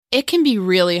It can be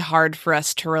really hard for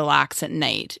us to relax at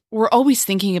night. We're always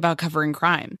thinking about covering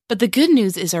crime. But the good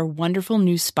news is our wonderful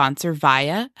new sponsor,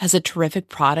 Via, has a terrific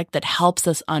product that helps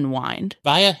us unwind.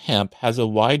 Via Hemp has a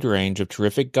wide range of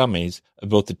terrific gummies of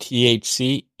both the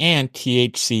THC and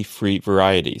THC-free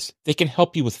varieties. They can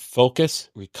help you with focus,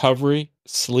 recovery,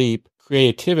 sleep,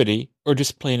 creativity, or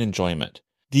just plain enjoyment.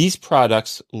 These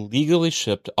products legally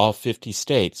ship to all 50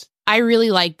 states. I really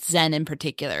liked Zen in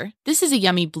particular. This is a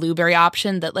yummy blueberry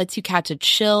option that lets you catch a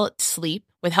chill sleep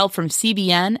with help from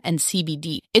CBN and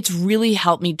CBD. It's really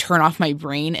helped me turn off my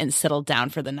brain and settle down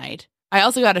for the night. I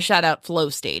also got to shout out Flow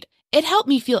State. It helped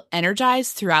me feel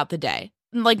energized throughout the day.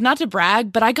 Like, not to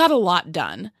brag, but I got a lot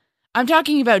done. I'm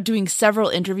talking about doing several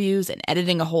interviews and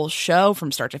editing a whole show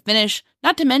from start to finish,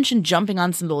 not to mention jumping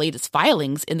on some of the latest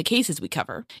filings in the cases we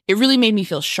cover. It really made me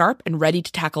feel sharp and ready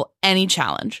to tackle any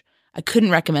challenge. I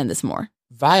couldn't recommend this more.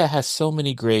 Via has so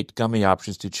many great gummy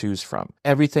options to choose from.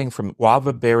 Everything from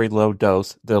guava berry low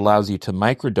dose that allows you to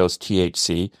microdose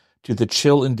THC to the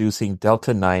chill-inducing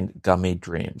Delta-9 gummy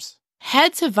dreams.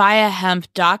 Head to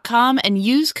viahemp.com and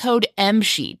use code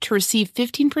MSHEET to receive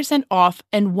 15% off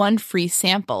and one free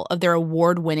sample of their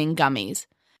award-winning gummies.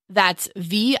 That's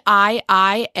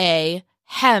VIIA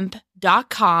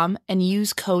hemp.com and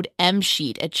use code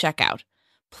MSHEET at checkout.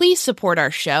 Please support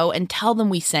our show and tell them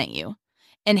we sent you.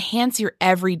 Enhance your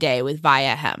everyday with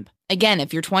Via Hemp. Again,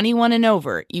 if you're 21 and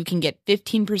over, you can get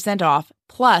 15% off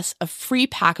plus a free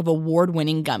pack of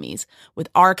award-winning gummies with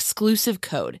our exclusive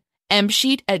code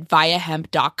MSheet at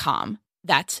viahemp.com.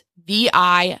 That's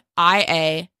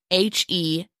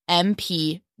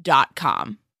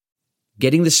VIIAHEMP.com.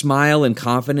 Getting the smile and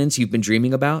confidence you've been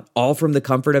dreaming about, all from the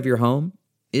comfort of your home,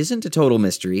 isn't a total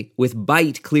mystery with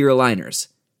Byte clear aligners.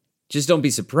 Just don't be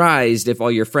surprised if all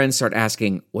your friends start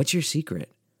asking, "What's your secret?"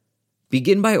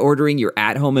 Begin by ordering your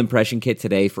at-home impression kit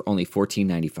today for only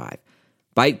 $14.95.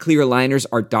 Byte clear aligners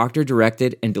are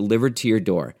doctor-directed and delivered to your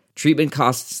door. Treatment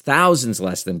costs thousands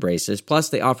less than braces, plus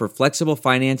they offer flexible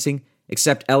financing,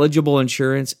 accept eligible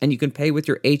insurance, and you can pay with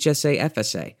your HSA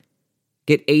FSA.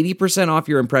 Get 80% off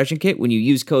your impression kit when you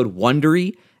use code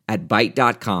WONDERY at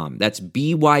Byte.com. That's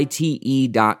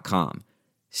BYTE.com.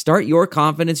 Start your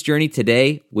confidence journey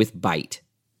today with Byte.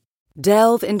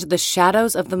 Delve into the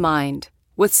shadows of the mind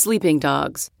with Sleeping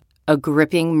Dogs, a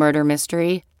gripping murder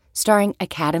mystery starring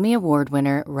Academy Award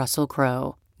winner Russell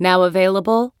Crowe. Now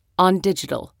available on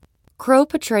digital. Crowe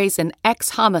portrays an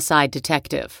ex-homicide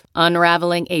detective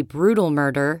unraveling a brutal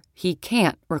murder he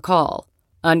can't recall.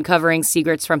 Uncovering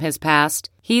secrets from his past,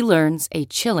 he learns a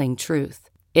chilling truth.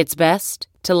 It's best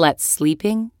to let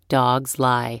sleeping dogs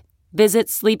lie. Visit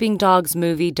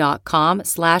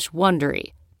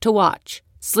sleepingdogsmovie.com/Wondery to watch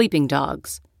Sleeping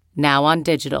Dogs, now on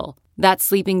digital. That's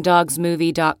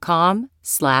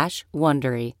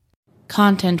sleepingdogsmovie.com/Wondery.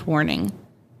 Content warning.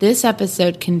 This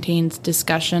episode contains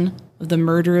discussion of the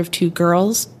murder of 2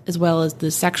 girls as well as the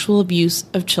sexual abuse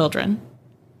of children.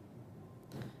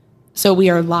 So we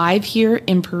are live here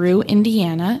in Peru,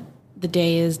 Indiana. The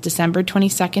day is December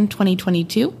 22nd,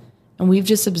 2022, and we've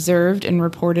just observed and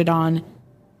reported on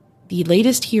the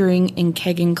latest hearing in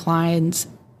Kegan Kline's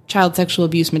child sexual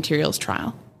abuse materials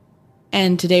trial.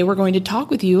 And today we're going to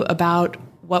talk with you about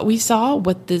what we saw,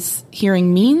 what this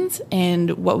hearing means, and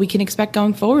what we can expect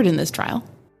going forward in this trial.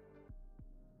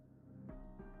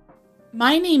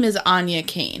 My name is Anya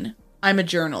Kane. I'm a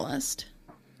journalist.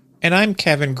 And I'm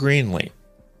Kevin Greenlee.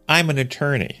 I'm an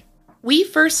attorney. We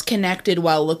first connected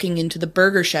while looking into the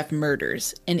Burger Chef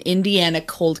murders, an Indiana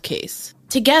cold case.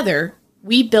 Together,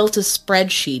 we built a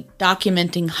spreadsheet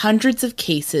documenting hundreds of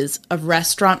cases of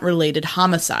restaurant-related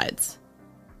homicides.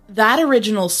 That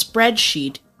original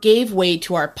spreadsheet gave way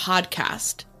to our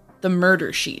podcast, The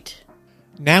Murder Sheet.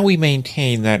 Now we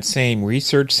maintain that same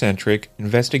research-centric,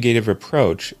 investigative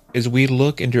approach as we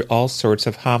look into all sorts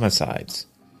of homicides,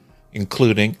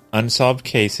 including unsolved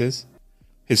cases,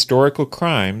 historical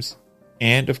crimes,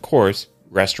 and, of course,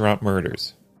 restaurant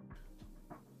murders.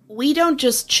 We don't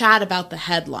just chat about the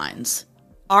headlines.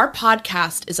 Our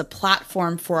podcast is a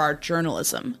platform for our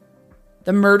journalism.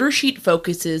 The Murder Sheet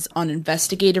focuses on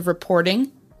investigative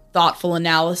reporting, thoughtful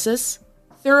analysis,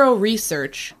 thorough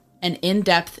research, and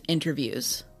in-depth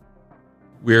interviews.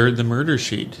 We're the Murder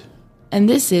Sheet. And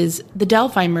this is The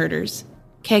Delphi Murders,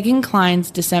 Kegan Kline's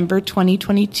December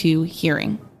 2022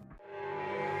 hearing.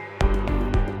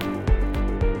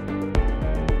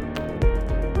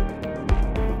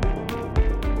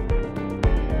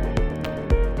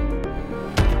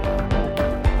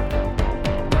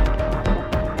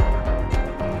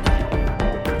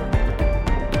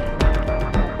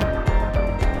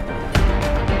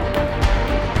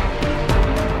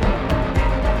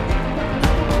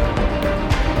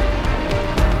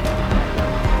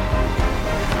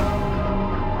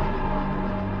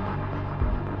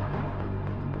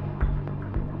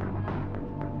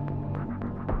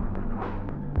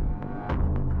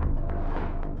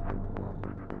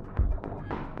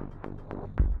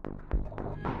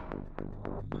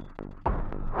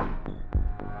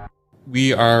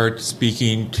 We are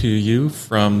speaking to you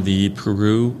from the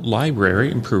Peru Library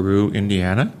in Peru,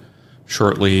 Indiana,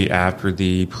 shortly after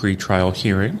the pretrial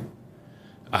hearing.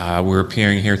 We're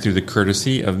appearing here through the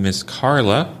courtesy of Miss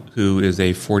Carla, who is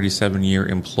a 47-year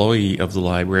employee of the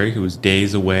library who is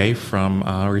days away from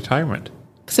retirement.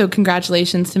 So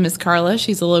congratulations to Miss Carla.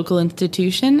 She's a local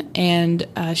institution, and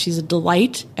she's a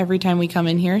delight every time we come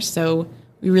in here, so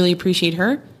we really appreciate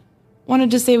her.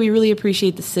 Wanted to say we really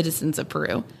appreciate the citizens of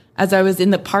Peru. As I was in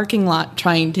the parking lot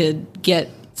trying to get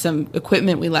some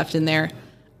equipment we left in there,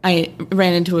 I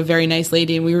ran into a very nice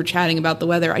lady, and we were chatting about the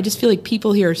weather. I just feel like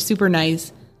people here are super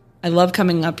nice. I love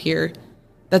coming up here.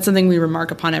 That's something we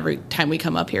remark upon every time we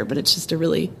come up here, but it's just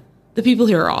the people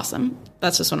here are awesome.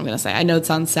 That's just what I'm going to say. I know it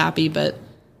sounds sappy, but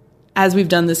as we've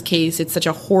done this case, it's such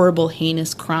a horrible,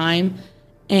 heinous crime,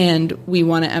 and we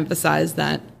want to emphasize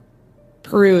that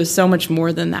Peru is so much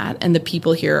more than that, and the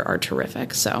people here are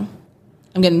terrific. So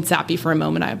I'm getting sappy for a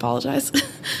moment. I apologize.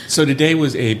 So today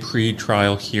was a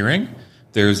pre-trial hearing.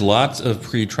 There's lots of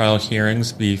pre-trial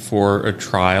hearings before a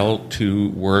trial to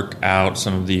work out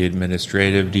some of the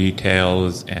administrative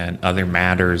details and other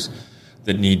matters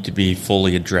that need to be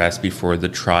fully addressed before the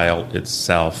trial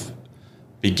itself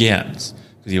begins,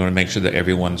 because you want to make sure that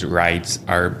everyone's rights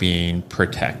are being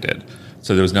protected.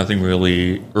 So there was nothing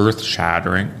really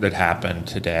earth-shattering that happened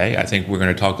today. I think we're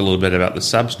going to talk a little bit about the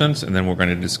substance, and then we're going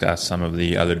to discuss some of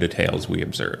the other details we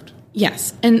observed.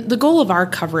 Yes, and the goal of our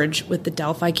coverage with the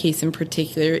Delphi case in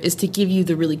particular is to give you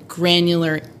the really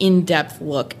granular, in-depth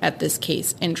look at this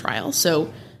case and trial.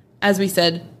 So, as we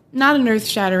said, not an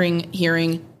earth-shattering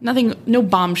hearing, no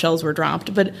bombshells were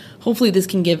dropped, but hopefully this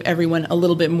can give everyone a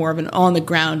little bit more of an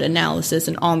on-the-ground analysis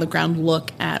and on-the-ground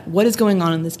look at what is going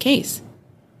on in this case.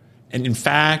 And in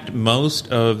fact, most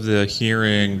of the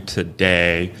hearing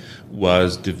today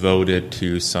was devoted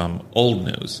to some old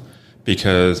news,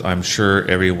 because I'm sure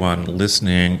everyone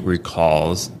listening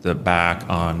recalls that back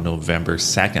on November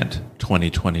 2nd,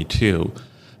 2022,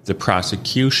 the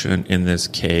prosecution in this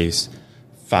case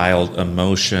filed a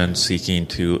motion seeking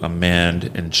to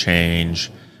amend and change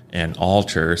and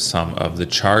alter some of the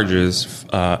charges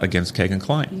against Kegan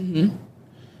Kline. Mm-hmm.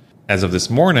 As of this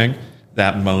morning,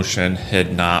 that motion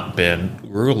had not been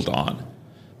ruled on.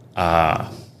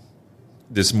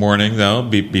 This morning, though,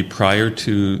 prior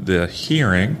to the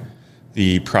hearing,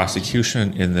 the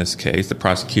prosecution in this case, the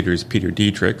prosecutor is Peter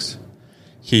Dietrichs,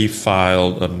 he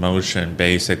filed a motion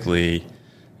basically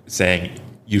saying,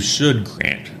 you should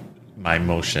grant my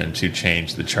motion to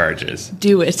change the charges.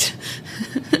 Do it.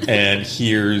 And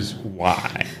here's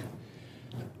why.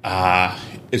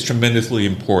 It's tremendously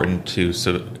important to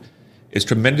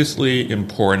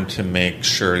make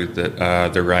sure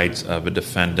that the rights of a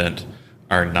defendant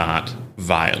are not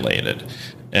violated.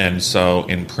 And so,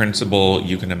 in principle,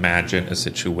 you can imagine a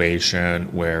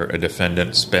situation where a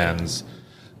defendant spends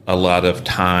a lot of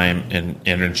time and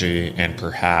energy and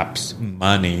perhaps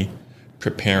money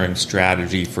preparing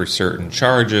strategy for certain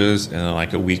charges, and then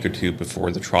like a week or two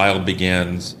before the trial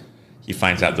begins, he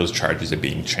finds out those charges are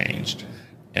being changed.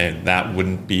 And that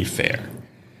wouldn't be fair.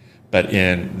 But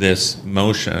in this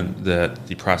motion that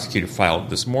the prosecutor filed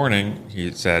this morning, he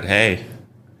said, hey,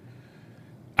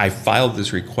 I filed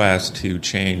this request to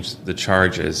change the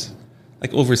charges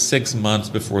like over 6 months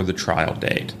before the trial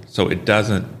date. So it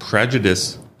doesn't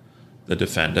prejudice the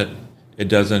defendant. It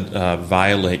doesn't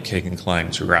violate Kegan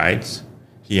Kline's rights.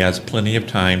 He has plenty of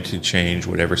time to change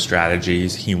whatever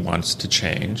strategies he wants to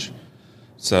change.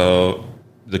 So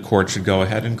the court should go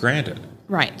ahead and grant it.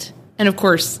 Right. And of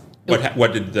course...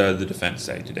 What did the defense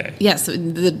say today? Yes,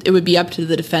 it would be up to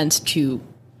the defense to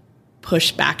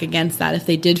push back against that if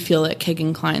they did feel that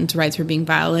Kegan Kline's rights were being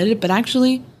violated. But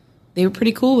actually, they were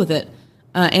pretty cool with it.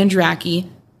 Andrew Ackey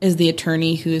is the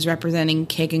attorney who is representing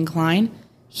Kegan Kline.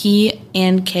 He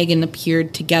and Kegan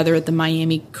appeared together at the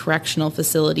Miami Correctional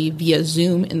Facility via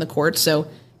Zoom in the court. So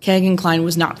Kegan Kline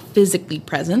was not physically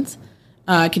present.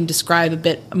 I can describe a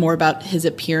bit more about his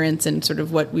appearance and sort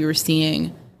of what we were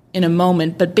seeing in a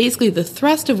moment. But basically the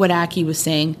thrust of what Ackey was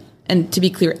saying, and to be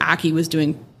clear, Ackey was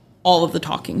doing all of the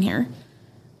talking here.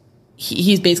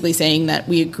 He's basically saying that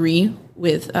we agree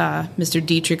with Mr.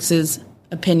 Dietrichs'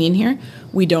 opinion here.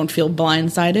 We don't feel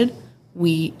blindsided.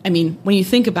 When you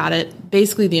think about it,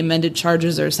 basically the amended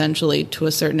charges are essentially, to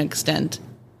a certain extent,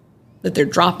 that they're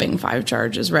dropping 5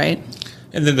 charges, right?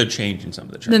 And then they're changing some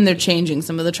of the charges. Then they're changing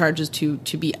some of the charges to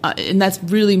be, and that's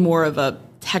really more of a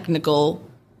technical,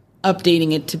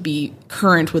 updating it to be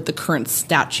current with the current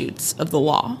statutes of the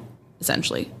law,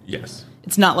 essentially. Yes.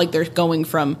 It's not like they're going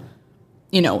from,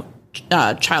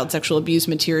 child sexual abuse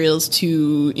materials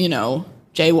to,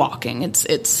 jaywalking.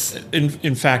 It's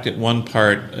in fact, at one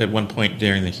point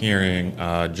during the hearing,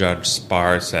 Judge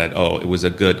Spahr said, it was a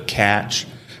good catch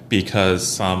because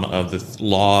some of the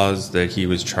laws that he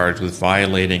was charged with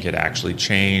violating had actually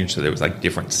changed. So there was like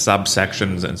different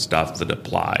subsections and stuff that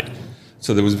applied.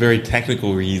 So there was very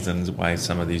technical reasons why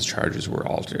some of these charges were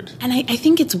altered. And I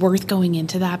think it's worth going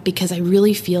into that because I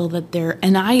really feel that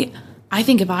I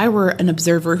think if I were an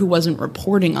observer who wasn't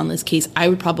reporting on this case, I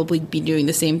would probably be doing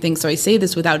the same thing. So I say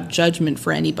this without judgment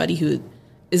for anybody who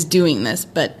is doing this,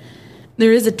 but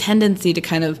there is a tendency to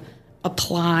kind of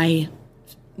apply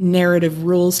narrative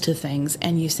rules to things,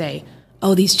 and you say,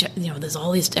 there's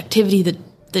all this activity that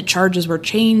the charges were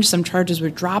changed, some charges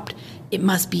were dropped. It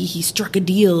must be he struck a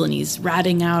deal and he's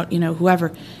ratting out,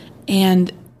 whoever.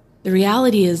 And the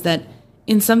reality is that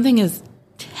in something as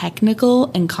technical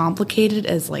and complicated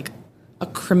as like a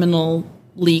criminal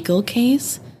legal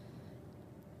case,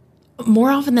 more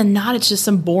often than not, it's just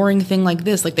some boring thing like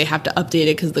this. Like they have to update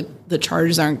it because the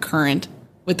charges aren't current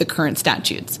with the current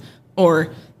statutes,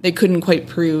 or they couldn't quite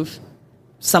prove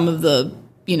some of the,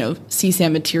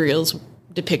 CSAM materials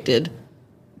depicted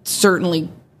certainly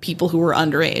people who were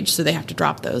underage, so they have to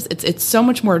drop those. It's so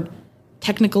much more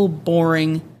technical,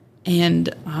 boring,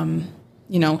 and, and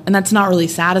that's not really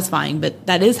satisfying, but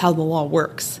that is how the law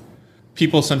works.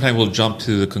 People sometimes will jump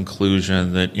to the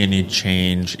conclusion that any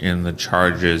change in the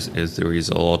charges is the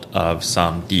result of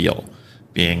some deal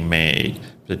being made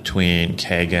between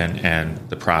Kagan and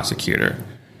the prosecutor.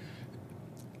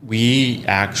 We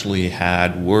actually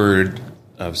had word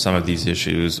of some of these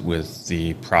issues with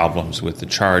the problems with the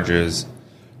charges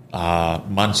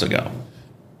months ago,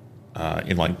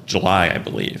 in like July, I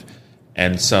believe.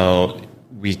 And so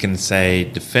we can say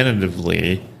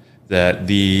definitively that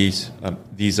these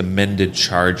amended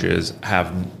charges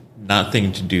have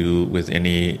nothing to do with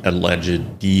any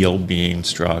alleged deal being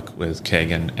struck with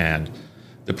Kagan and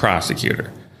the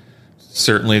prosecutor.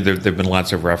 Certainly, there have been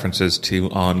lots of references to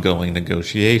ongoing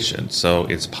negotiations. So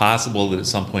it's possible that at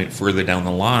some point further down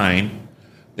the line,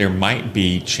 there might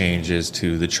be changes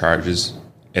to the charges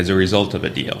as a result of a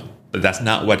deal. But that's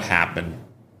not what happened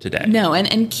today. No,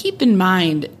 and keep in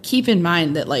mind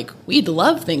that, like, we'd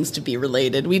love things to be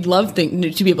related. We'd love to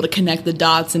be able to connect the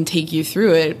dots and take you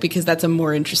through it, because that's a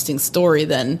more interesting story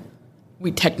than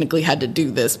we technically had to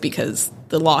do this because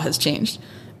the law has changed.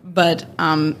 But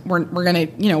we're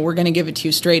gonna give it to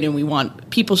you straight, and we want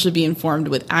people should be informed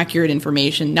with accurate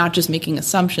information, not just making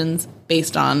assumptions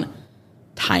based on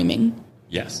timing.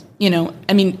 Yes.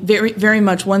 Very, very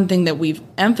much one thing that we've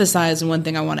emphasized, and one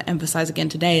thing I want to emphasize again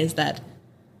today, is that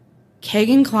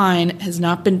Kagan Klein has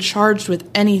not been charged with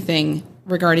anything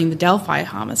regarding the Delphi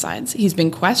homicides. He's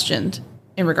been questioned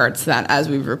in regards to that, as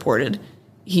we've reported.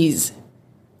 He's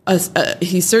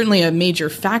certainly a major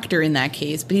factor in that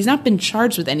case, but he's not been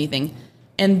charged with anything.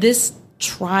 And this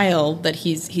trial that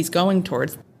he's going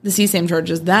towards, the CSAM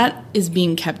charges, that is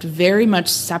being kept very much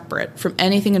separate from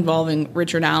anything involving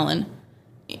Richard Allen,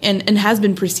 and has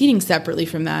been proceeding separately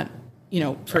from that,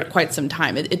 for quite some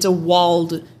time. It's a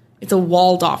walled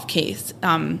off case.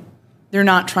 They're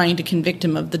not trying to convict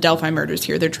him of the Delphi murders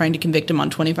here. They're trying to convict him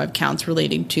on 25 counts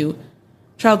relating to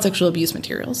child sexual abuse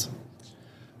materials.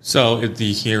 So at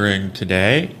the hearing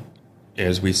today,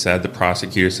 as we said, the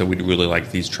prosecutor said we'd really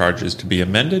like these charges to be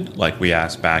amended, like we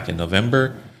asked back in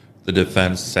November. The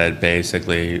defense said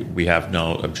basically we have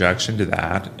no objection to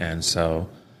that, and so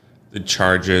the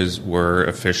charges were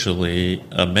officially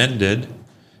amended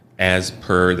as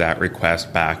per that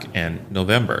request back in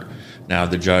November. Now,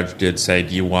 the judge did say,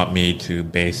 do you want me to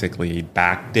basically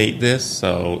backdate this?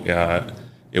 So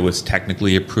it was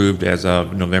technically approved as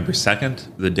of November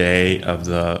 2nd, the day of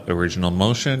the original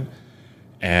motion,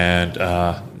 and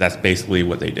that's basically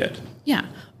what they did. Yeah.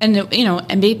 And,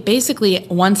 basically,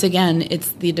 once again, it's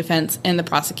the defense and the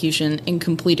prosecution in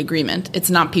complete agreement. It's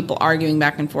not people arguing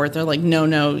back and forth. They're like, no,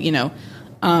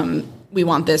 we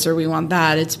want this or we want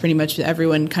that. It's pretty much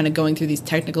everyone kind of going through these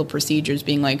technical procedures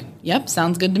being like, yep,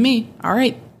 sounds good to me. All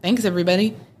right. Thanks,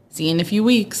 everybody. See you in a few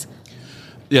weeks.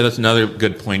 Yeah, that's another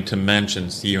good point to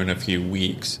mention. See you in a few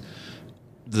weeks.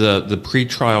 The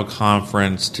pretrial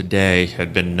conference today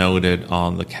had been noted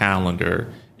on the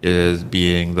calendar as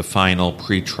being the final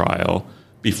pretrial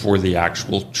before the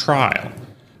actual trial.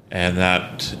 And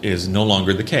that is no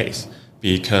longer the case,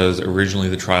 because originally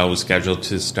the trial was scheduled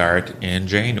to start in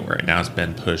January. Now it's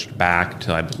been pushed back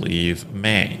to, I believe,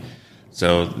 May.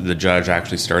 So the judge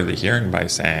actually started the hearing by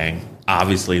saying,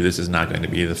 obviously this is not going to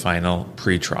be the final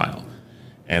pretrial.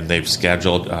 And they've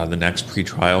scheduled the next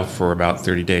pretrial for about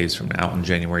 30 days from now on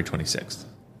January 26th.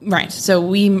 Right. So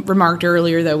we remarked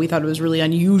earlier that we thought it was really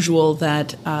unusual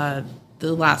that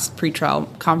the last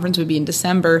pretrial conference would be in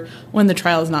December, when the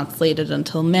trial is not slated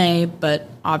until May, but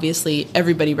obviously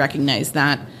everybody recognized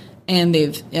that, and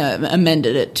they've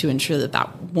amended it to ensure that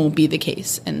that won't be the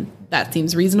case. And that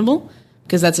seems reasonable,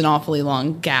 because that's an awfully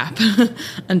long gap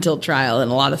until trial,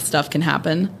 and a lot of stuff can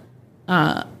happen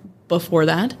before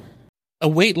that. A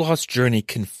weight loss journey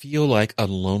can feel like a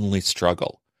lonely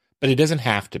struggle, but it doesn't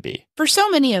have to be. For so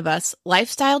many of us,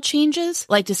 lifestyle changes,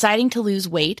 like deciding to lose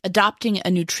weight, adopting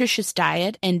a nutritious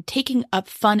diet, and taking up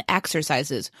fun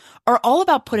exercises, are all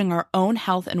about putting our own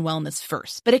health and wellness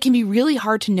first. But it can be really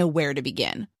hard to know where to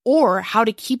begin, or how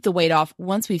to keep the weight off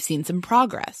once we've seen some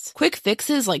progress. Quick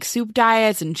fixes like soup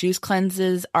diets and juice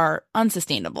cleanses are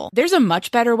unsustainable. There's a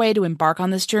much better way to embark on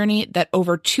this journey that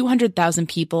over 200,000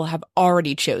 people have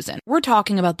already chosen. We're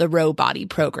talking about the Ro Body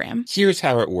program. Here's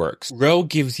how it works. Ro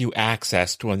gives you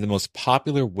access to one of the most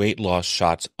popular weight loss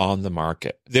shots on the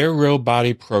market. Their Ro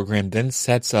Body program then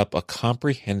sets up a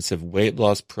comprehensive weight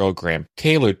loss program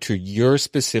tailored to your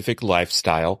specific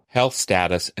lifestyle, health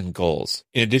status, and goals.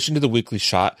 In addition to the weekly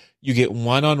shot, you get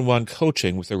one-on-one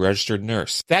coaching with a registered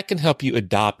nurse. That can help you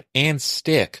adopt and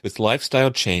stick with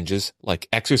lifestyle changes like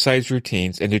exercise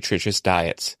routines and nutritious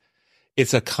diets.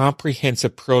 It's a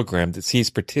comprehensive program that sees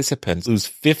participants lose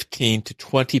 15 to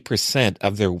 20%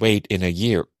 of their weight in a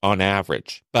year on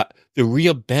average. But the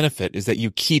real benefit is that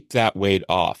you keep that weight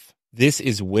off. This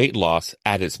is weight loss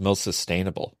at its most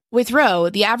sustainable. With Ro,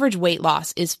 the average weight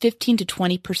loss is 15 to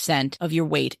 20% of your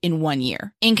weight in 1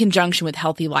 year, in conjunction with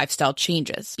healthy lifestyle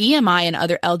changes. BMI and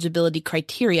other eligibility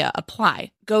criteria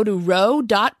apply. Go to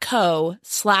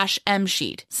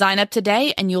ro.co/msheet. Sign up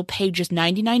today and you'll pay just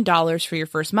 $99 for your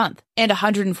first month and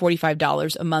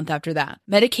 $145 a month after that.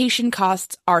 Medication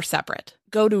costs are separate.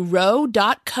 Go to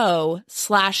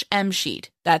ro.co/msheet.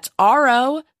 That's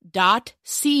ro.co/msheet.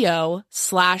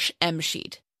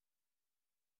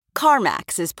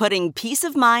 CarMax is putting peace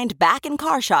of mind back in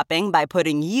car shopping by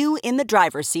putting you in the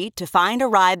driver's seat to find a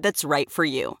ride that's right for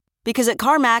you. Because at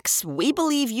CarMax, we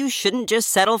believe you shouldn't just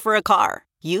settle for a car.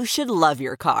 You should love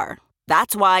your car.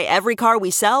 That's why every car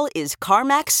we sell is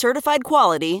CarMax certified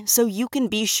quality, so you can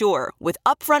be sure with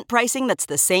upfront pricing that's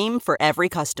the same for every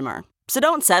customer. So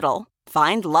don't settle.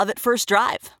 Find love at first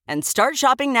drive and start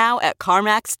shopping now at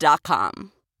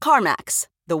CarMax.com. CarMax,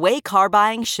 the way car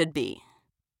buying should be.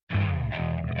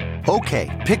 Okay,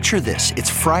 picture this.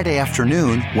 It's Friday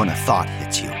afternoon when a thought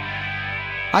hits you.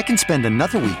 I can spend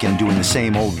another weekend doing the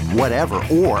same old whatever,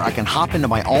 or I can hop into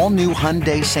my all-new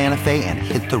Hyundai Santa Fe and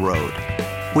hit the road.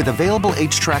 With available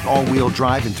H-Track all-wheel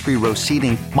drive and 3-row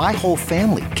seating, my whole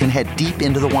family can head deep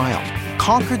into the wild.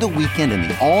 Conquer the weekend in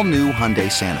the all-new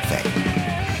Hyundai Santa Fe.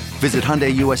 Visit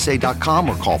HyundaiUSA.com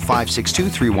or call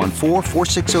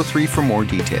 562-314-4603 for more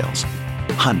details.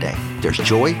 Hyundai, there's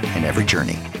joy in every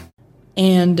journey.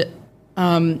 And,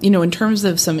 in terms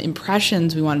of some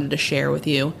impressions we wanted to share with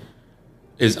you.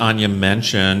 As Anya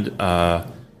mentioned,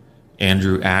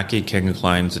 Andrew Ackey, Kegan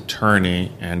Klein's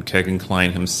attorney, and Kegan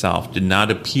Klein himself did not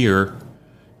appear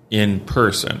in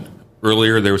person.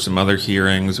 Earlier, there were some other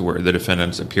hearings where the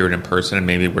defendants appeared in person, and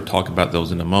maybe we'll talk about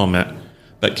those in a moment.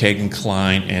 But Kegan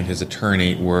Klein and his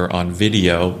attorney were on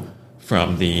video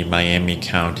from the Miami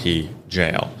County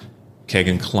Jail.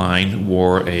 Kegan Klein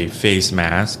wore a face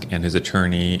mask, and his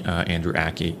attorney, Andrew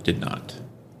Ackey, did not.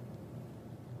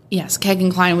 Yes,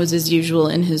 Kegan Klein was as usual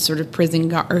in his sort of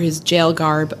prison or his jail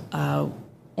garb,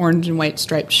 orange and white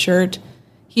striped shirt.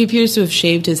 He appears to have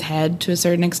shaved his head to a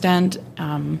certain extent,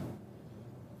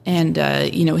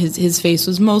 his face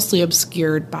was mostly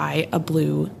obscured by a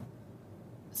blue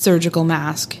surgical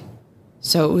mask,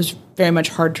 so it was very much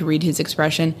hard to read his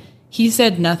expression. He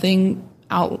said nothing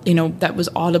out, that was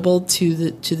audible to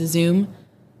the Zoom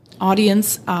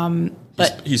audience.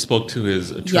 But he spoke to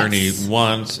his attorney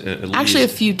once, at least. Actually, a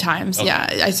few times. Okay. Yeah,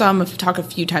 I saw him talk a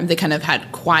few times. They kind of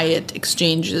had quiet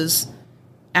exchanges.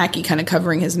 Ackey kind of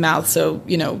covering his mouth, so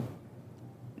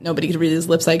nobody could read his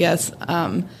lips, I guess.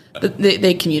 But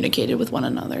they communicated with one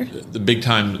another. The big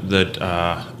time that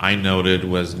I noted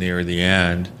was near the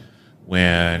end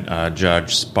when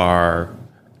Judge Spahr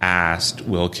asked,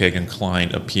 will Kegan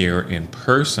Klein appear in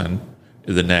person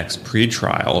in the next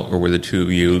pretrial, or will the two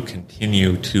of you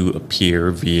continue to appear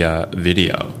via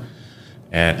video?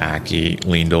 And Ackey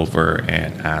leaned over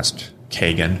and asked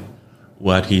Kegan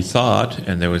what he thought,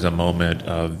 and there was a moment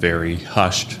of very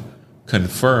hushed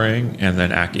conferring, and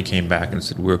then Ackey came back and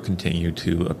said, we'll continue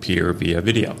to appear via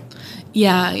video.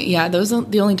 Yeah, that was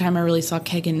the only time I really saw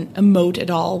Kegan emote at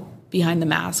all behind the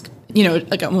mask.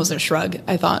 Like almost a shrug,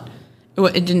 I thought.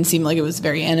 It didn't seem like it was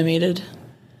very animated.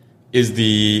 Is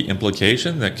the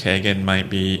implication that Kegan might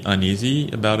be uneasy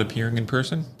about appearing in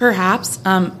person? Perhaps.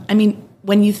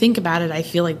 when you think about it, I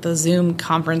feel like the Zoom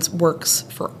conference works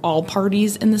for all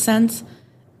parties in the sense.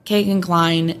 Kegan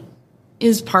Kline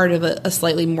is part of a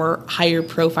slightly more higher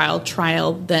profile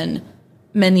trial than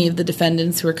many of the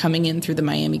defendants who are coming in through the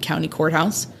Miami County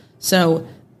Courthouse. So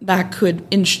that could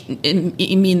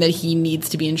mean that he needs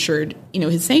to be ensured,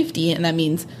 his safety, and that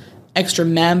means extra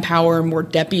manpower, more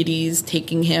deputies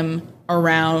taking him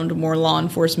around, more law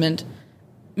enforcement,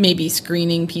 maybe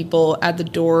screening people at the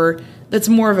door. That's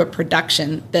more of a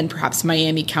production than perhaps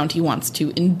Miami County wants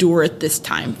to endure at this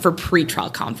time for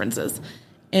pretrial conferences.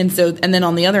 And then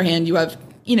on the other hand, you have,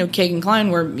 Kegan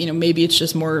Kline, where, maybe it's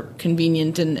just more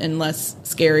convenient and less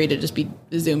scary to just be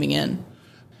zooming in.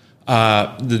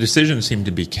 The decision seemed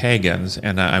to be Kegan's,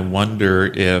 and I wonder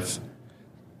if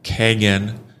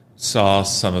Kegan saw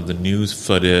some of the news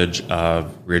footage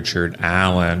of Richard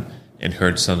Allen and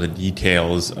heard some of the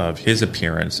details of his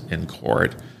appearance in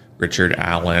court. Richard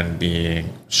Allen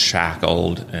being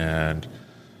shackled and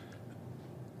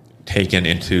taken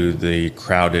into the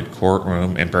crowded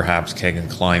courtroom, and perhaps Kegan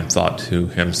Kline thought to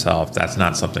himself, that's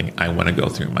not something I want to go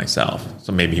through myself.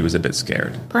 So maybe he was a bit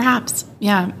scared. Perhaps.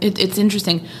 Yeah, it's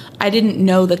interesting. I didn't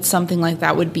know that something like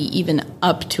that would be even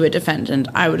up to a defendant.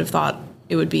 I would have thought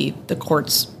it would be the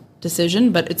court's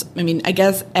decision, but I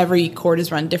guess every court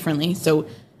is run differently, so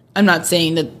I'm not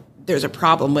saying that there's a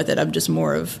problem with it. I'm just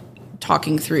more of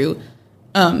talking through.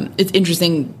 It's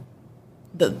interesting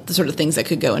the sort of things that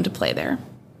could go into play there.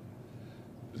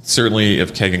 Certainly,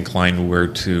 if Kegan Kline were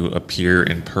to appear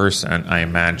in person, I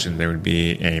imagine there would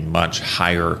be a much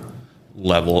higher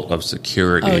level of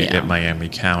security at Miami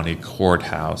County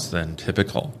Courthouse than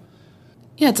typical.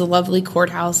 Yeah, it's a lovely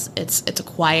courthouse. It's a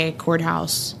quiet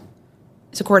courthouse.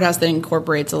 It's a courthouse that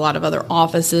incorporates a lot of other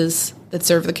offices that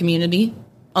serve the community,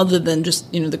 other than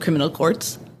just, the criminal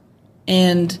courts.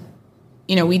 And,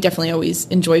 we definitely always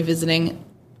enjoy visiting.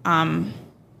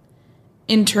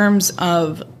 In terms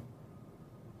of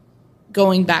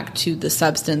going back to the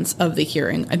substance of the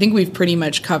hearing, I think we've pretty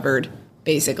much covered,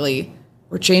 basically,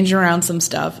 we're changing around some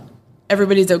stuff.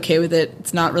 Everybody's okay with it.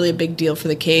 It's not really a big deal for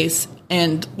the case,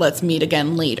 and let's meet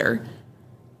again later.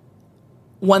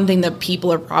 One thing that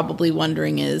people are probably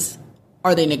wondering is,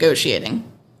 are they negotiating?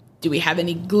 Do we have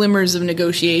any glimmers of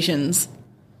negotiations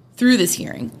through this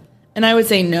hearing? And I would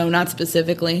say no, not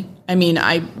specifically. I mean,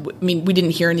 we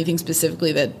didn't hear anything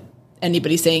specifically that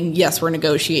anybody saying, yes, we're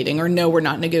negotiating, or no, we're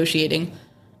not negotiating.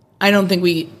 I don't think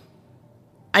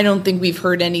we've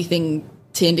heard anything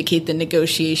to indicate the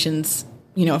negotiations,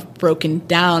 have broken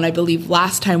down. I believe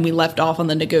last time we left off on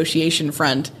the negotiation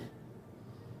front,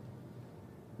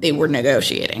 they were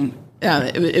negotiating.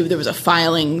 There was a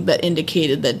filing that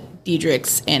indicated that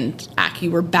Diedrichs and Aki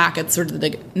were back at sort of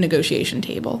the negotiation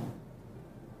table.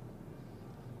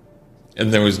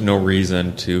 And there was no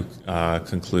reason to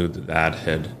conclude that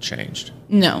had changed.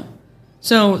 No.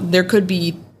 So there could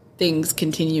be things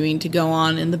continuing to go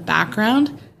on in the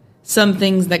background. Some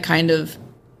things that kind of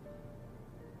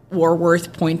were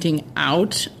worth pointing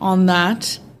out on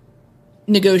that.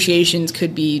 Negotiations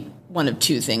could be one of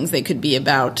two things. They could be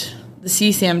about the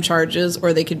CSAM charges,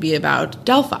 or they could be about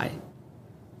Delphi.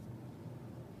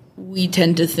 We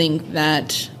tend to think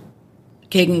that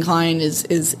Kegan Kline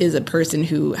is a person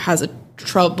who has a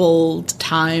troubled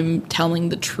time telling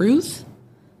the truth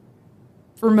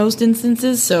for most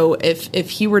instances. So if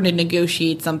he were to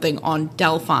negotiate something on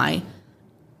Delphi,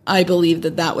 I believe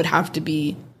that would have to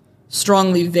be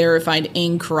strongly verified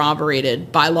and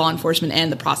corroborated by law enforcement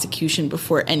and the prosecution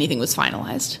before anything was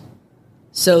finalized.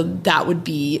 So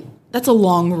that's a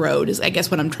long road, is I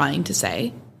guess what I'm trying to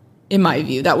say. In my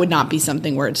view, that would not be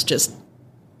something where it's just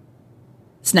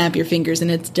snap your fingers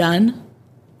and it's done.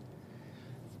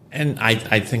 And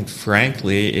I think,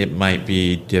 frankly, it might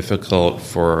be difficult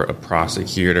for a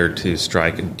prosecutor to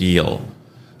strike a deal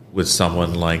with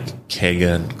someone like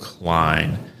Kegan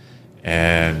Kline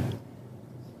and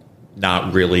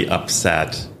not really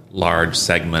upset large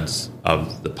segments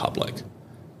of the public.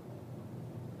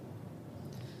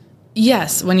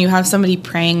 Yes, when you have somebody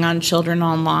preying on children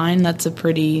online, that's a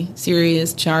pretty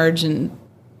serious charge. And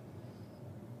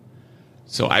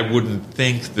so I wouldn't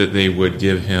think that they would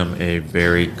give him a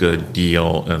very good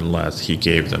deal unless he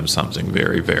gave them something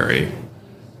very, very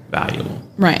valuable.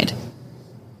 Right.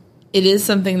 It is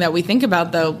something that we think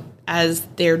about, though, as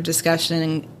they're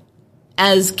discussing,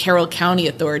 as Carroll County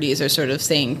authorities are sort of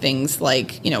saying things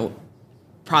like,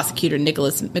 Prosecutor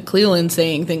Nicholas McClellan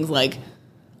saying things like,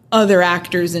 other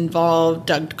actors involved,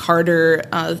 Doug Carter,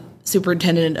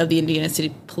 superintendent of the Indiana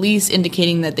City Police,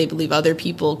 indicating that they believe other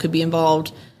people could be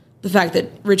involved. The fact that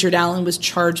Richard Allen was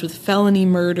charged with felony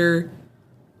murder.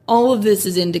 All of this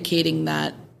is indicating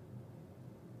that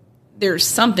there's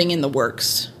something in the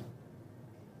works.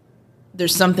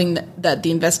 There's something that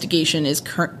the investigation is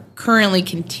currently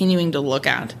continuing to look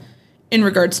at in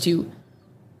regards to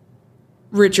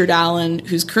Richard Allen,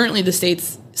 who's currently the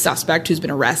state's suspect, who's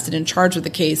been arrested and charged with the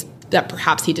case, that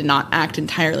perhaps he did not act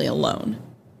entirely alone.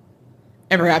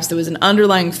 And perhaps there was an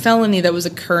underlying felony that was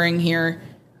occurring here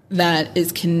that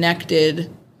is connected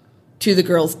to the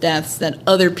girls' deaths that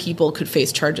other people could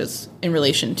face charges in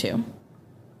relation to.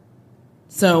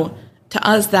 So to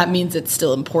us, that means it's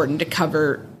still important to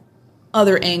cover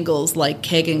other angles like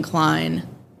Kegan Kline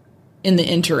in the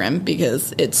interim,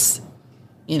 because it's,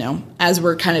 you know, as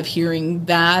we're kind of hearing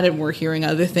that and we're hearing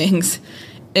other things,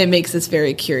 it makes us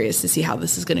very curious to see how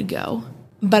this is going to go.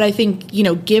 But I think, you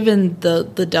know, given the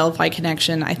Delphi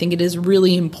connection, I think it is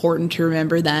really important to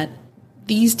remember that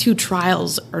these two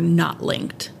trials are not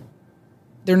linked.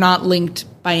 They're not linked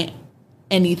by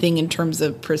anything in terms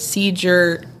of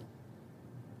procedure.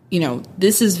 You know,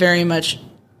 this is very much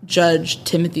Judge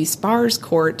Timothy Sparr's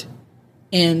court,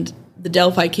 and the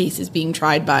Delphi case is being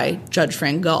tried by Judge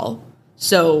Frangall.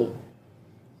 So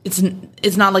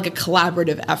it's not like a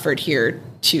collaborative effort here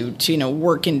to you know,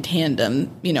 work in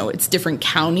tandem. You know, it's different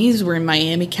counties. We're in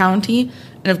Miami County,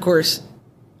 and of course,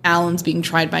 Allen's being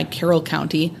tried by Carroll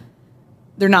County.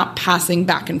 They're not passing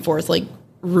back and forth like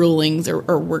rulings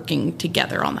or working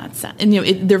together on that set. And you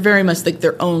know, they're very much like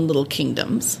their own little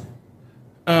kingdoms.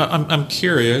 I'm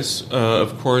curious.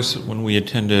 Of course, when we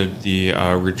attended the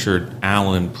Richard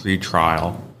Allen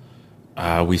pretrial,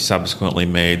 we subsequently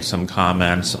made some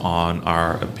comments on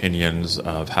our opinions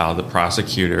of how the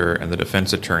prosecutor and the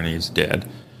defense attorneys did.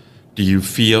 Do you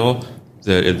feel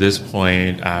that at this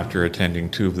point, after attending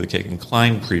two of the Kegan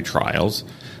Kline pretrials,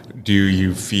 do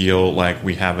you feel like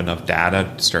we have enough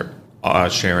data to start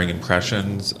sharing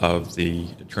impressions of the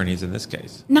attorneys in this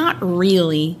case? Not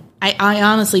really. I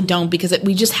honestly don't, because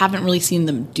we just haven't really seen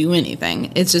them do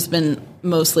anything. It's just been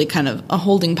mostly kind of a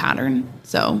holding pattern.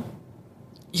 So,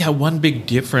 yeah, one big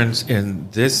difference in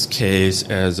this case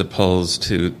as opposed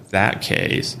to that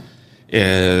case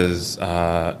is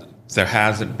there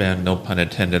hasn't been, no pun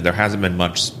intended, there hasn't been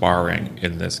much sparring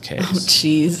in this case. Oh,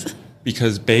 jeez.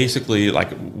 Because basically,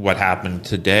 like, what happened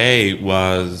today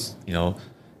was, you know,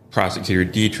 Prosecutor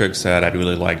Dietrich said, I'd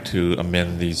really like to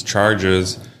amend these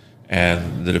charges.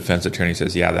 And the defense attorney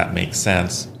says, yeah, that makes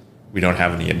sense. We don't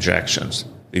have any objections.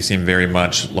 They seem very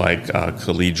much like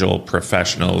collegial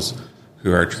professionals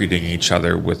who are treating each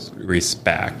other with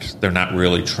respect. They're not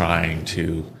really trying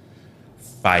to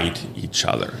fight each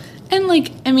other. And,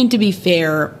 like, I mean, to be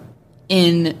fair,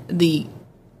 in the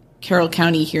Carroll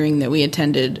County hearing that we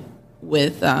attended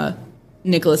with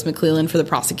Nicholas McClellan for the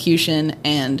prosecution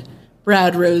and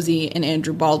Brad Rosie and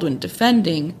Andrew Baldwin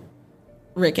defending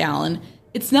Rick Allen,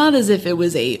 it's not as if it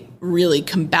was a really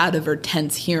combative or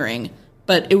tense hearing,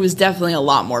 but it was definitely a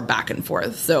lot more back and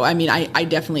forth. So, I mean, I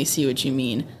definitely see what you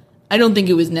mean. I don't think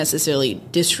it was necessarily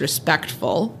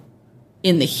disrespectful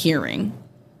in the hearing,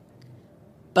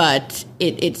 but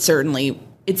it certainly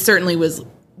was.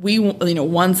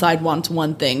 One side wants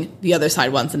one thing, the other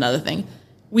side wants another thing.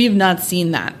 We have not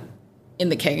seen that in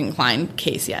the Kegan Kline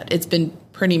case yet. It's been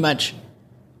pretty much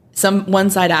one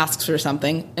side asks for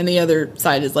something, and the other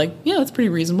side is like, yeah, that's pretty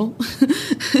reasonable.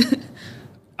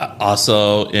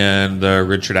 Also, in the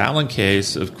Richard Allen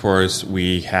case, of course,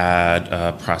 we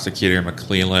had Prosecutor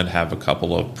McClellan have a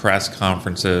couple of press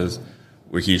conferences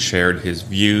where he shared his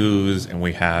views, and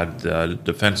we had the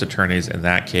defense attorneys in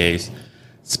that case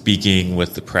speaking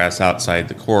with the press outside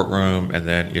the courtroom and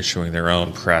then issuing their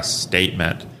own press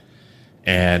statement.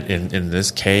 And in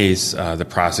this case, the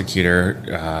prosecutor,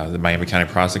 the Miami County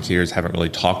prosecutors haven't really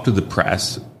talked to the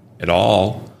press at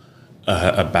all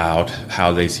about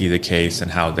how they see the case and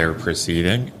how they're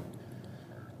proceeding,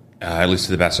 at least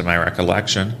to the best of my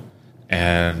recollection.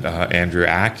 And Andrew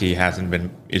Ackey hasn't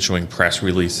been issuing press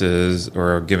releases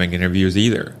or giving interviews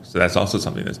either. So that's also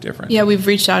something that's different. Yeah, we've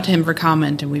reached out to him for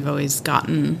comment, and we've always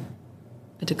gotten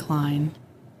a decline.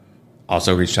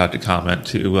 Also reached out to comment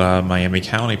to Miami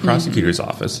County Prosecutor's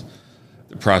Office.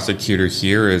 The prosecutor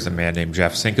here is a man named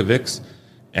Jeff Sinkovich,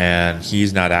 and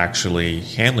he's not actually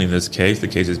handling this case. The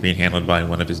case is being handled by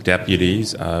one of his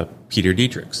deputies, Peter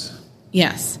Dietrichs.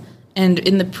 Yes. And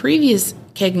in the previous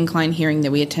Kegan Kline hearing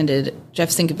that we attended,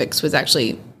 Jeff Sinkovich was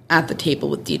actually at the table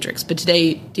with Dietrichs, but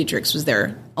today Dietrichs was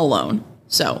there alone.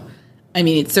 So, I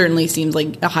mean, it certainly seems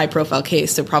like a high-profile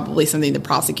case, so probably something the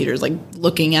prosecutor's like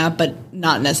looking at, but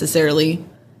not necessarily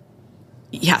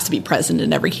he has to be present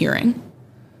in every hearing.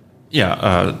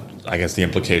 Yeah, I guess the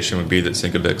implication would be that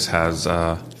Sinkovich has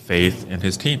faith in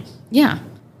his team. Yeah.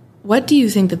 What do you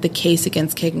think that the case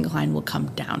against Kegan Kline will come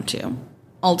down to,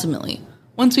 ultimately?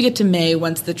 once we get to May,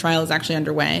 once the trial is actually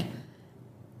underway,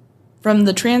 from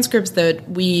the transcripts that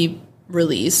we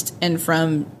released and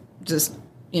from just,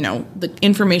 the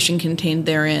information contained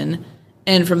therein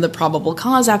and from the probable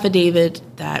cause affidavit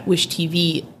that Wish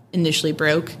TV initially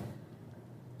broke,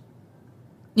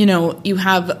 you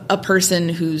have a person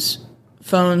whose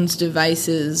phones,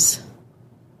 devices,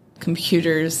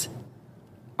 computers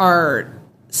are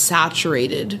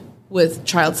saturated with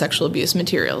child sexual abuse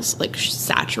materials, like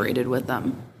saturated with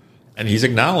them. And he's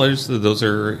acknowledged that those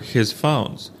are his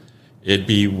phones. It'd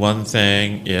be one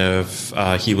thing if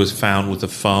he was found with a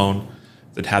phone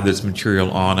that had this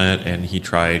material on it and he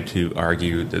tried to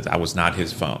argue that that was not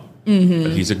his phone. Mm-hmm.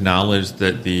 But he's acknowledged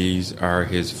that these are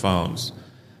his phones.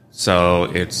 So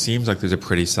it seems like there's a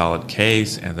pretty solid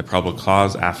case, and the probable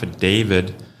cause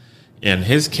affidavit in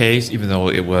his case, even though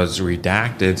it was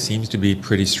redacted, seems to be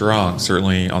pretty strong.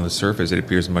 Certainly on the surface, it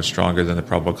appears much stronger than the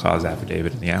probable cause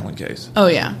affidavit in the Allen case. Oh,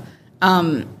 yeah.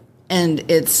 And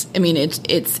it's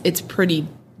pretty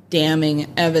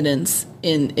damning evidence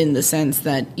in the sense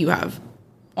that you have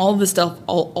all the stuff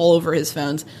all over his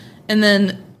phones. And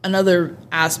then another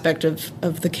aspect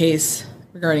of the case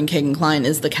regarding Kegan Kline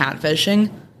is the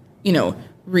catfishing,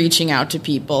 reaching out to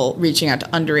people, reaching out to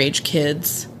underage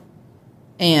kids.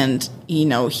 And,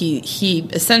 he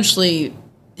essentially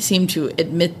seemed to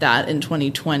admit that in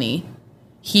 2020.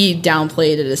 He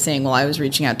downplayed it as saying, well, I was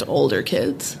reaching out to older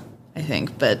kids, I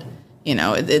think. But,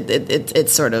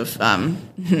 it's sort of,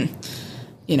 underage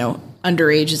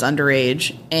is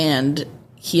underage. And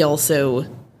he also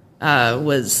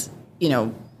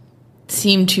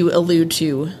seemed to allude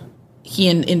to, he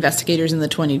and investigators in the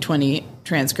 2020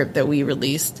 transcript that we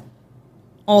released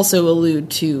also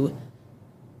allude to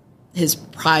his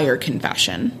prior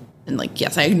confession. And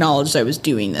yes, I acknowledged I was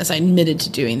doing this. I admitted to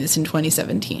doing this in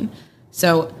 2017.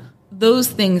 So those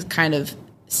things kind of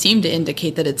seem to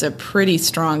indicate that it's a pretty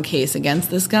strong case against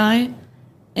this guy.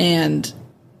 And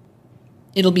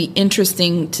it'll be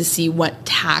interesting to see what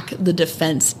tack the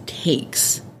defense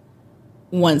takes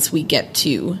once we get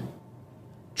to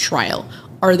trial.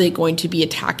 Are they going to be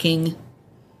attacking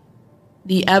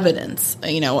the evidence?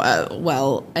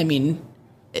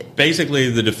 Basically,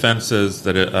 the defenses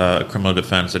that a criminal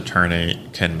defense attorney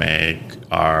can make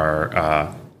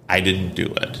are, I didn't do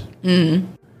it.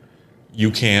 Mm-hmm.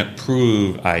 You can't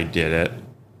prove I did it.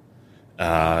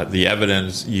 The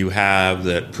evidence you have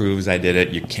that proves I did it,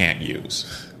 you can't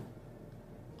use.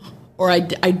 Or I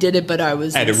did it, but I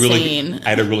was insane. I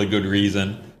had a really good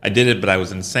reason. I did it, but I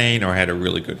was insane, or I had a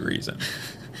really good reason.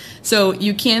 So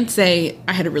you can't say,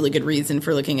 I had a really good reason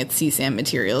for looking at CSAM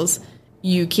materials.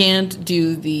 You can't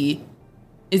do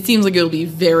it seems like it'll be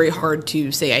very hard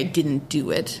to say I didn't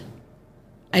do it.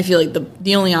 I feel like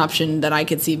the only option that I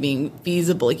could see being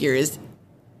feasible here is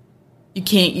you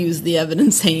can't use the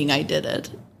evidence saying I did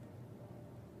it.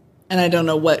 And I don't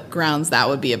know what grounds that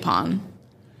would be upon.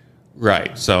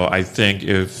 Right. So I think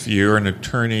if you're an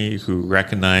attorney who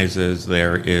recognizes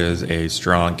there is a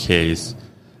strong case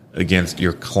against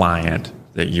your client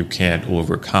that you can't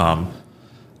overcome,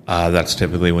 that's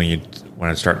typically when you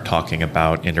want to start talking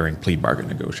about entering plea bargain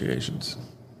negotiations.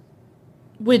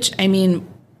 Which,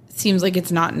 seems like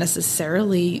it's not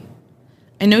necessarily...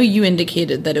 I know you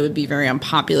indicated that it would be very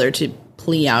unpopular to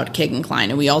plea out Kegan Kline,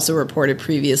 and we also reported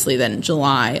previously that in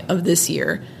July of this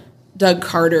year, Doug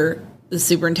Carter, the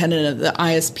superintendent of the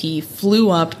ISP,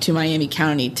 flew up to Miami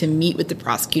County to meet with the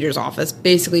prosecutor's office,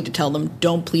 basically to tell them,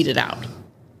 don't plead it out.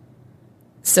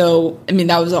 So,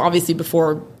 that was obviously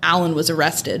before Allen was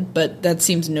arrested, but that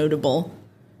seems notable.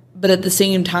 But at the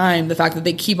same time, the fact that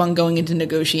they keep on going into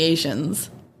negotiations,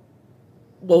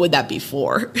 what would that be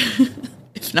for?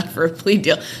 If not for a plea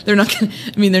deal. They're not going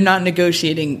to, they're not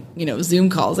negotiating,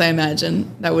 Zoom calls, I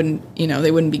imagine. That wouldn't,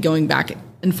 they wouldn't be going back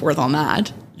and forth on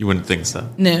that. You wouldn't think so.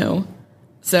 No.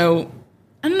 So,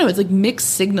 I don't know, it's like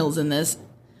mixed signals in this.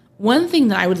 One thing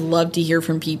that I would love to hear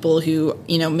from people who,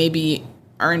 maybe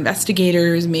are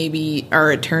investigators, maybe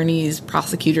are attorneys,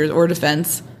 prosecutors, or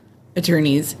defense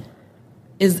attorneys,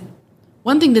 is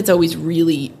one thing that's always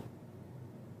really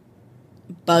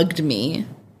bugged me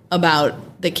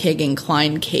about the Kegan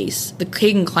Kline case, the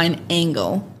Kegan Kline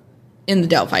angle in the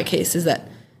Delphi case, is that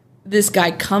this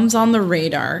guy comes on the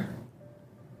radar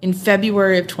in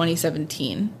February of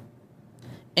 2017.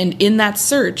 And in that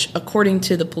search, according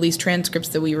to the police transcripts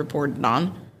that we reported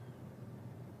on,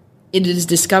 it is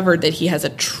discovered that he has a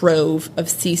trove of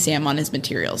CSAM on his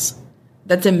materials.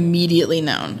 That's immediately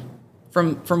known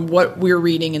from what we're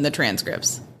reading in the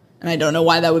transcripts. And I don't know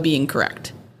why that would be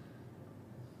incorrect.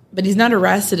 But he's not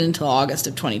arrested until August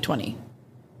of 2020.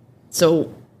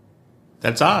 So...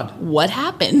 that's odd. What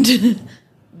happened?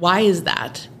 Why is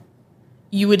that?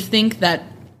 You would think that,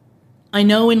 I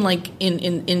know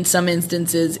in some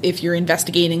instances, if you're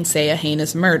investigating, say, a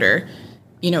heinous murder,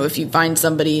 if you find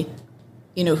somebody,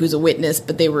 who's a witness,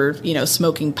 but they were,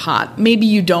 smoking pot, maybe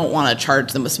you don't want to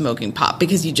charge them with smoking pot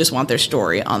because you just want their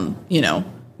story on,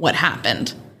 what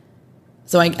happened.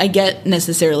 So I get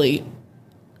necessarily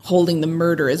holding the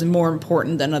murder as more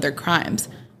important than other crimes.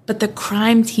 But the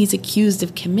crimes he's accused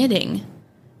of committing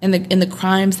and the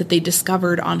crimes that they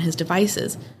discovered on his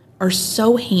devices are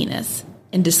so heinous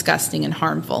and disgusting and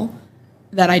harmful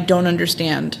that I don't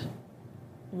understand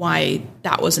why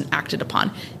that wasn't acted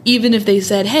upon. Even if they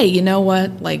said, hey, you know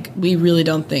what? We really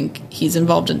don't think he's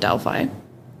involved in Delphi.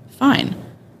 Fine.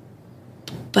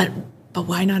 But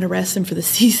why not arrest him for the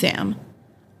CSAM?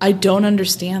 I don't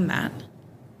understand that.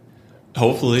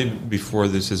 Hopefully, before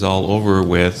this is all over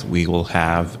with, we will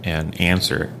have an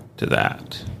answer to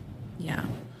that. Yeah.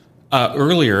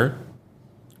 Earlier,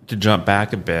 to jump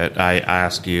back a bit, I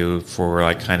asked you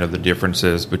for kind of the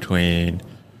differences between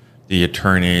the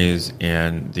attorneys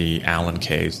in the Allen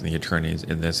case and the attorneys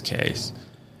in this case.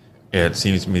 It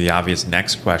seems to me the obvious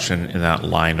next question in that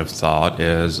line of thought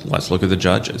is, let's look at the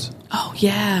judges. Oh,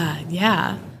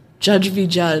 yeah. Judge v.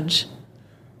 judge.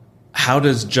 How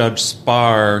does Judge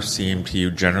Spahr seem to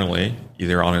you generally,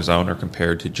 either on his own or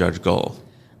compared to Judge Gull?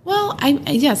 Well,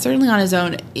 certainly on his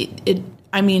own.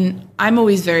 I'm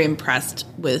always very impressed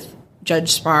with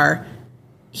Judge Spahr.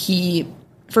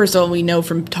 First of all, we know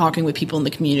from talking with people in the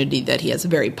community that he has a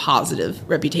very positive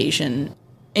reputation.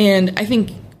 And I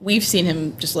think we've seen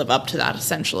him just live up to that,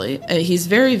 essentially. He's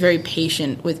very, very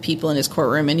patient with people in his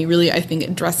courtroom, and he really, I think,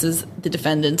 addresses the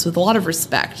defendants with a lot of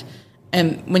respect.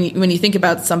 And when you think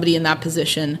about somebody in that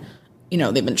position,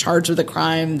 they've been charged with a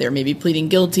crime, they're maybe pleading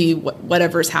guilty,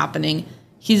 whatever's happening,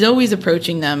 he's always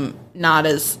approaching them not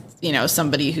as,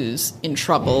 somebody who's in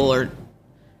trouble or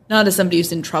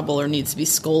needs to be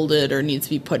scolded or needs to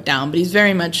be put down, but he's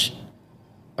very much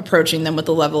approaching them with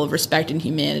a level of respect and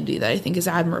humanity that I think is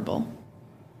admirable.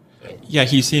 Yeah,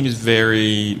 he seems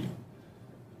very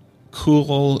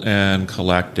cool and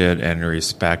collected and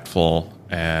respectful,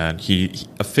 and he's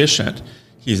efficient.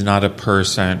 He's not a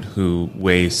person who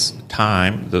wastes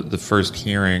time. The first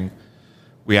hearing,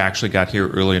 we actually got here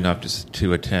early enough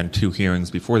to attend 2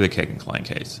 hearings before the Kagan Klein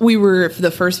case. We were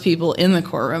the first people in the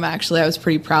courtroom, actually. I was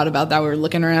pretty proud about that. We were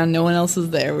looking around. No one else was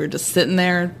there. We were just sitting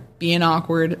there being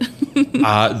awkward.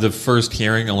 The first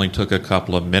hearing only took a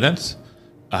couple of minutes.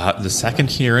 The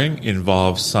second hearing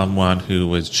involved someone who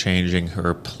was changing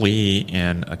her plea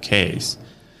in a case.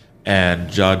 And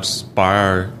Judge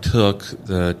Spahr took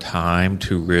the time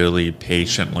to really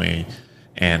patiently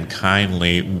and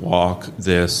kindly walk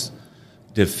this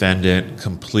defendant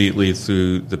completely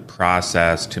through the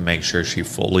process to make sure she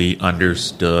fully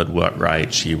understood what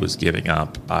right she was giving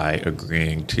up by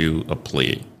agreeing to a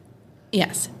plea.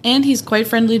 Yes, and he's quite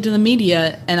friendly to the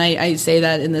media, and I say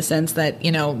that in the sense that,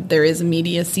 there is a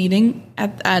media seating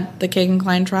at the Kagan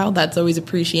Klein trial. That's always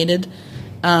appreciated.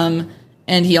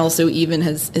 And he also even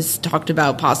has talked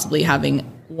about possibly having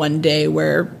one day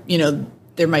where,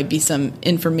 there might be some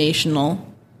informational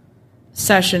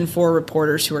session for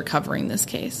reporters who are covering this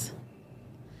case.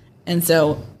 And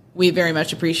so we very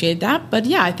much appreciate that. But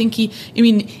yeah, I think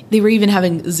they were even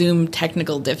having Zoom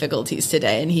technical difficulties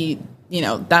today, and he,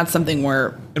 that's something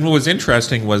where... And what was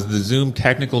interesting was the Zoom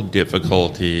technical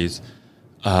difficulties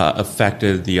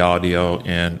affected the audio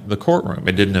in the courtroom.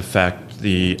 It didn't affect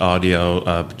the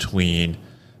audio between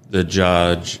the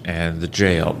judge and the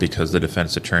jail because the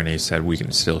defense attorney said, we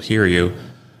can still hear you.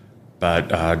 But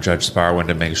Judge Spahr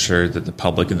wanted to make sure that the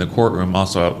public in the courtroom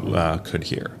also could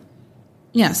hear.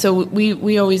 Yeah, so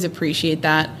we always appreciate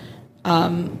that.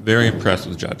 Very impressed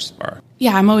with Judge Spahr.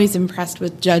 Yeah, I'm always impressed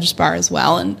with Judge Spahr as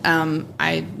well. And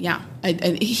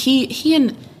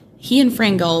he and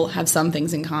Frank Gull have some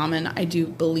things in common, I do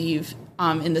believe,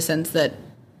 in the sense that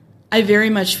I very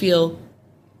much feel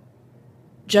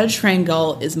Judge Frank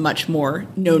Gull is much more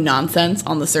no-nonsense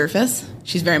on the surface.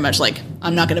 She's very much like,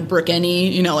 I'm not going to brook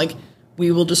any, we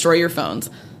will destroy your phones.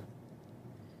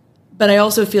 But I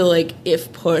also feel like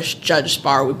if pushed, Judge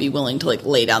Spahr would be willing to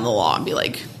lay down the law and be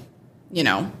like,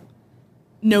 no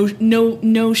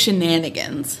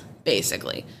shenanigans,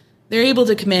 basically. They're able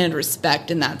to command respect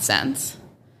in that sense.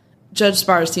 Judge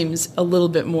Spahr seems a little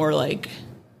bit more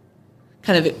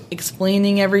kind of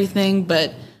explaining everything,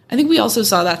 but I think we also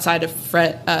saw that side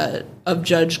of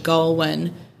Judge Gull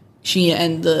when she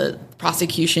and the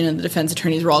prosecution and the defense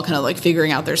attorneys were all kind of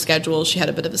figuring out their schedules. She had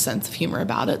a bit of a sense of humor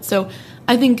about it. So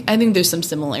I think there's some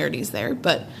similarities there,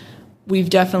 but we've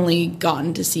definitely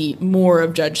gotten to see more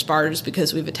of Judge Spahr just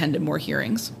because we've attended more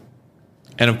hearings.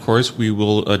 And of course, we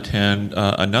will attend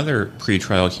another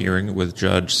pretrial hearing with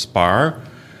Judge Spahr,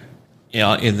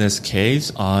 in this case,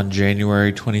 on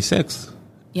January 26th.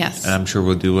 Yes. And I'm sure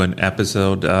we'll do an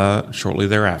episode shortly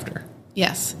thereafter.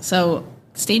 Yes. So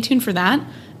stay tuned for that.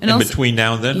 And also, between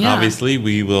now and then, obviously,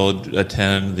 we will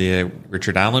attend the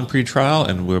Richard Allen pretrial,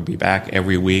 and we'll be back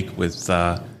every week with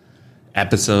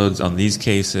episodes on these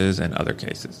cases and other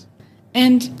cases.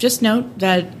 And just note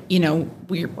that,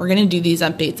 we're going to do these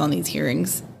updates on these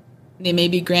hearings. They may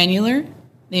be granular,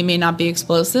 they may not be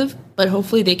explosive, but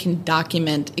hopefully they can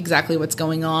document exactly what's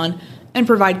going on and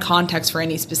provide context for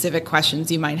any specific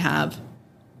questions you might have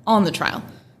on the trial.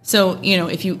 So,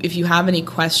 if you have any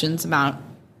questions about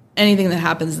anything that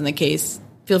happens in the case,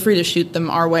 feel free to shoot them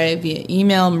our way via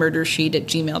email,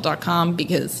 murdersheet@gmail.com,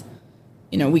 because,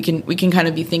 we can kind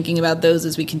of be thinking about those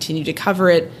as we continue to cover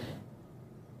it.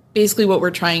 Basically, what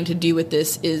we're trying to do with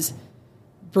this is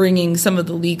bringing some of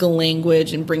the legal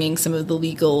language and bringing some of the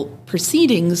legal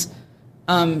proceedings,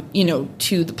 to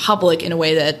the public in a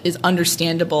way that is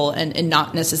understandable and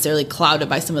not necessarily clouded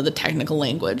by some of the technical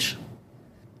language.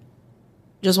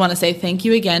 Just want to say thank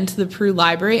you again to the Peru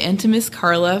Library and to Miss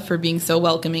Carla for being so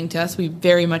welcoming to us. We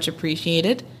very much appreciate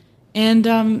it. And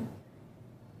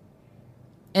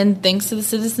thanks to the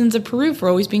citizens of Peru for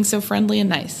always being so friendly and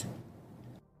nice.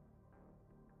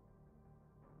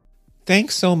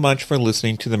 Thanks so much for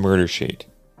listening to The Murder Sheet.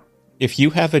 If you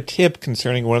have a tip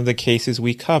concerning one of the cases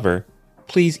we cover,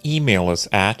 please email us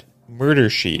at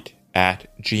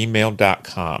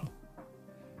murdersheet@gmail.com.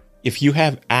 If you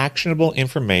have actionable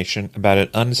information about an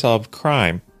unsolved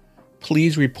crime,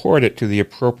 please report it to the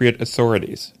appropriate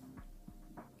authorities.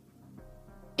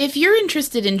 If you're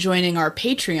interested in joining our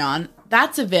Patreon,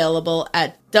 that's available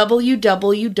at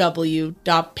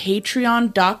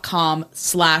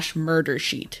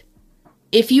www.patreon.com/murdersheet.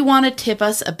 If you want to tip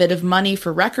us a bit of money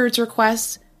for records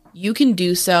requests, you can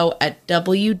do so at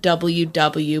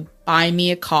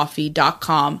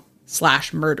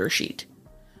www.buymeacoffee.com/murdersheet.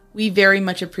 We very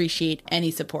much appreciate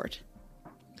any support.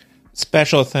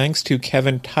 Special thanks to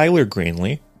Kevin Tyler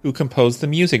Greenlee, who composed the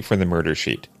music for The Murder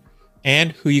Sheet,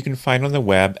 and who you can find on the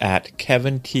web at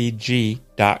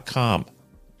kevintg.com.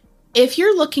 If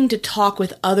you're looking to talk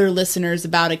with other listeners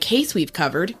about a case we've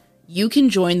covered, you can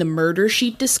join the Murder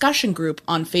Sheet discussion group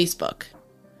on Facebook.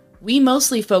 We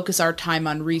mostly focus our time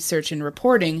on research and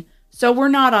reporting, so we're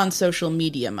not on social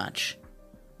media much.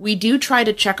 We do try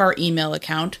to check our email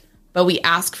account, but we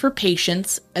ask for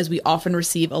patience as we often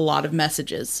receive a lot of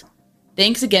messages.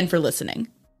 Thanks again for listening.